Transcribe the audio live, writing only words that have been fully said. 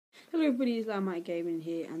Hello everybody, it's Lamite Gaming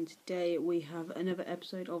here, and today we have another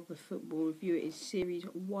episode of the Football Review. It is Series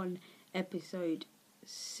 1, Episode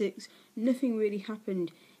 6. Nothing really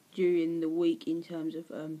happened during the week in terms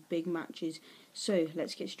of big matches, so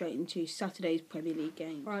let's get straight into Saturday's Premier League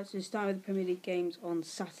game. Alright, so start with the Premier League games on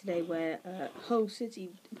Saturday, where Hull City,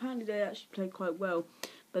 apparently they actually played quite well,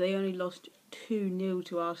 but they only lost 2-0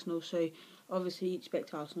 to Arsenal, so obviously you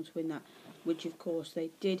expect Arsenal to win that, which of course they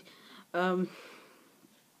did.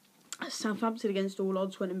 Southampton against all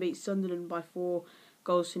odds went and beat Sunderland by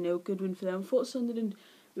 4-0. Good win for them. I thought Sunderland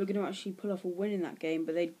were going to actually pull off a win in that game,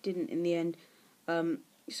 but they didn't in the end.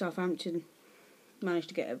 Southampton managed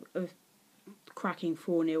to get a cracking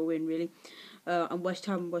 4-0 win, really. And West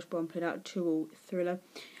Ham and West Brom played out a 2-2 thriller.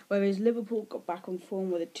 Whereas Liverpool got back on form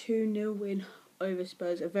with a 2-0 win over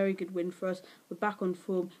Spurs. A very good win for us. We're back on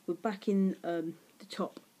form. We're back in the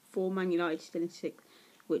top 4. Man United still in 6th,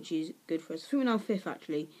 which is good for us. I think we're now 5th,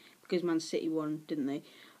 actually, because Man City won, didn't they?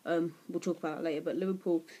 We'll talk about that later. But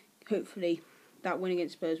Liverpool, hopefully, that win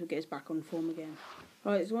against Spurs will get us back on form again.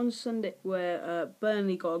 Right, it's one Sunday where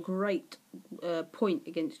Burnley got a great point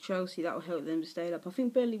against Chelsea. That will help them to stay up. I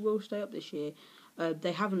think Burnley will stay up this year.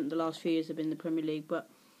 They haven't the last few years they've been in the Premier League, but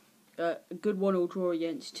a good 1-1 draw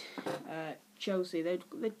against Chelsea.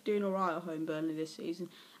 They're doing all right at home, Burnley, this season.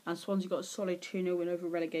 And Swansea got a solid 2-0 win over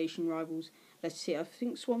relegation rivals. Let's see. I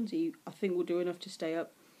think Swansea, will do enough to stay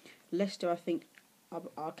up. Leicester, I think,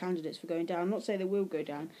 are candidates for going down. I'm not saying they will go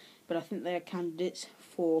down, but I think they are candidates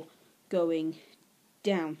for going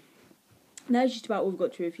down. Now it's just about all we've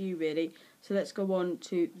got to review, really. So let's go on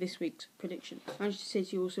to this week's prediction. Manchester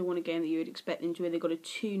City also won a game that you would expect them to win. They got a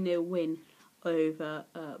 2-0 win over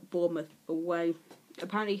Bournemouth away.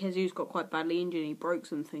 Apparently Jesus got quite badly injured and he broke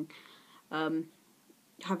something.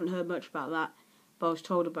 Haven't heard much about that, but I was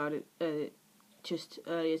told about it just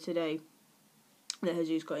earlier today that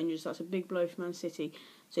Jesus got injured, so that's a big blow for Man City.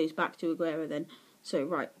 So he's back to Aguero then. So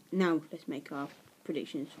right, now let's make our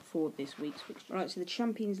predictions for this week's fixture. Alright, so the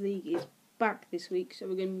Champions League is back this week, so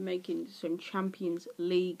we're going to be making some Champions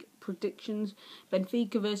League predictions.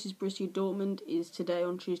 Benfica versus Borussia Dortmund is today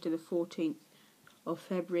on Tuesday the 14th of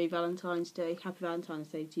February, Valentine's Day. Happy Valentine's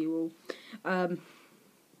Day to you all. I'm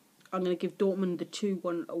going to give Dortmund the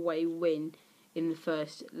 2-1 away win in the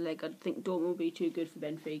first leg. I think Dortmund will be too good for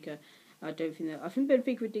Benfica. I think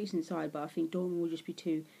Benfica are a decent side, but I think Dortmund will just be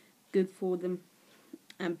too good for them.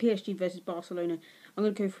 And PSG versus Barcelona, I'm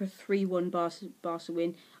going to go for a 3-1 Barca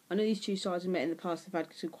win. I know these two sides have met in the past, they've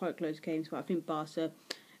had some quite close games, but I think Barca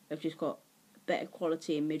have just got better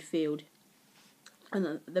quality in midfield.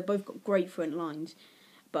 And they've both got great front lines,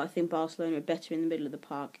 but I think Barcelona are better in the middle of the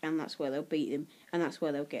park, and that's where they'll beat them, and that's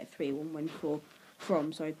where they'll get a 3-1 win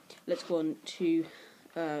from. So let's go on to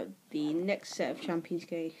the next set of Champions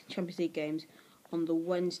League games on the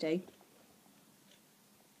Wednesday.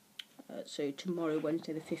 So tomorrow,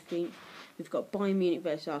 Wednesday the 15th, we've got Bayern Munich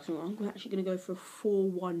versus Arsenal. I'm actually going to go for a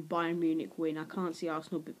 4-1 Bayern Munich win. I can't see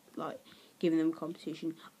Arsenal giving them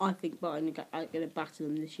competition. I think Bayern are going to batter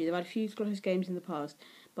them this year. They've had a few close games in the past,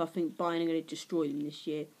 but I think Bayern are going to destroy them this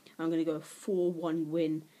year. I'm going to go a 4-1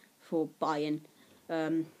 win for Bayern.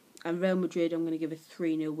 And Real Madrid, I'm going to give a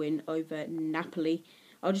 3-0 win over Napoli.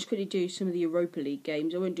 I'll just quickly do some of the Europa League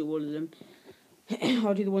games. I won't do all of them.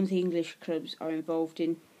 I'll do the ones the English clubs are involved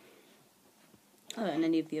in. And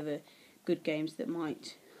any of the other good games that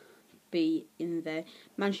might be in there.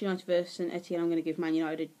 Manchester United versus St Etienne, I'm going to give Man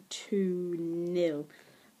United a 2-0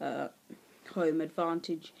 home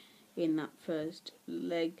advantage in that first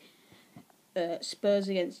leg. Spurs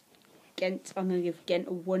against Ghent, I'm going to give Ghent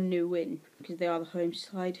a 1-0 win because they are the home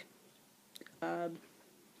side. I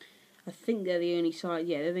think they're the only side.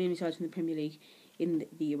 Yeah, they're the only sides from the Premier League in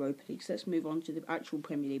the Europa League. So let's move on to the actual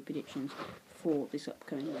Premier League predictions for this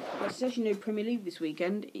upcoming week. There's actually no Premier League this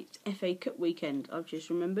weekend. It's FA Cup weekend, I've just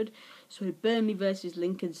remembered. So Burnley versus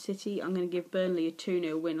Lincoln City. I'm going to give Burnley a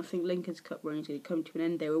 2-0 win. I think Lincoln's cup run is going to come to an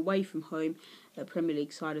end. They're away from home. Premier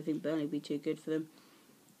League side, I think Burnley will be too good for them.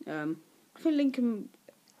 I think Lincoln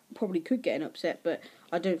probably could get an upset, but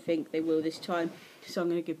I don't think they will this time. So I'm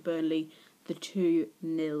going to give Burnley the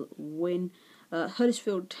 2-0 win.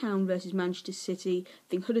 Huddersfield Town versus Manchester City. I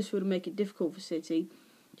think Huddersfield will make it difficult for City.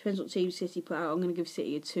 Depends what team City put out. I'm going to give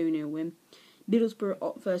City a 2-0 win.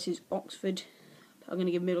 Middlesbrough versus Oxford. I'm going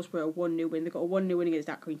to give Middlesbrough a 1-0 win. They've got a 1-0 win against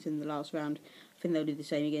Accrington in the last round. I think they'll do the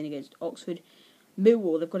same again against Oxford.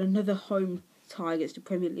 Millwall, they've got another home tie against a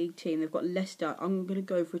Premier League team. They've got Leicester. I'm going to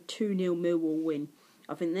go for a 2-0 Millwall win.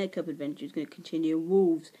 I think their cup adventure is going to continue.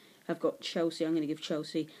 Wolves have got Chelsea. I'm going to give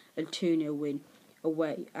Chelsea a 2-0 win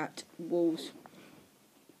away at Wolves.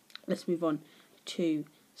 Let's move on to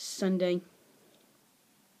Sunday.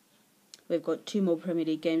 We've got 2 more Premier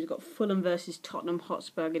League games. We've got Fulham versus Tottenham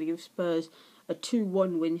Hotspur. I'm going to give Spurs a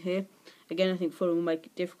 2-1 win here. Again, I think Fulham will make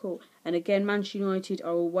it difficult. And again, Manchester United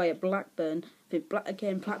are away at Blackburn. I think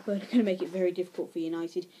Blackburn are going to make it very difficult for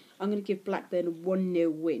United. I'm going to give Blackburn a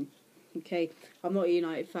 1-0 win. Okay, I'm not a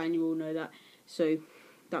United fan, you all know that. So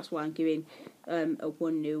that's why I'm giving a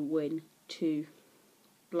 1-0 win to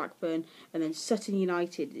Blackburn. And then Sutton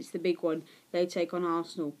United, it's the big one. They take on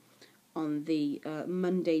Arsenal on the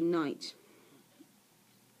Monday night.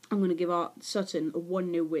 I'm going to give Sutton a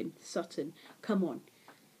 1-0 win. Sutton, come on.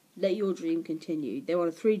 Let your dream continue. They're on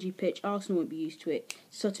a 3G pitch. Arsenal won't be used to it.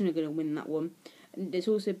 Sutton are going to win that one. And there's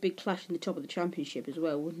also a big clash in the top of the Championship as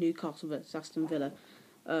well, with Newcastle versus Aston Villa.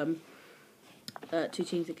 2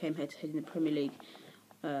 teams that came head-to-head in the Premier League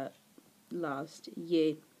last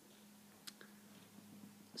year.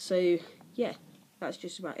 So, yeah, that's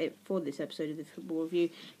just about it for this episode of the Football Review.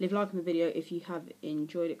 Leave a like on the video if you have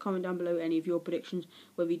enjoyed it. Comment down below any of your predictions,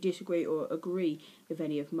 whether you disagree or agree with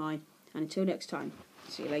any of mine. And until next time,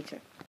 see you later.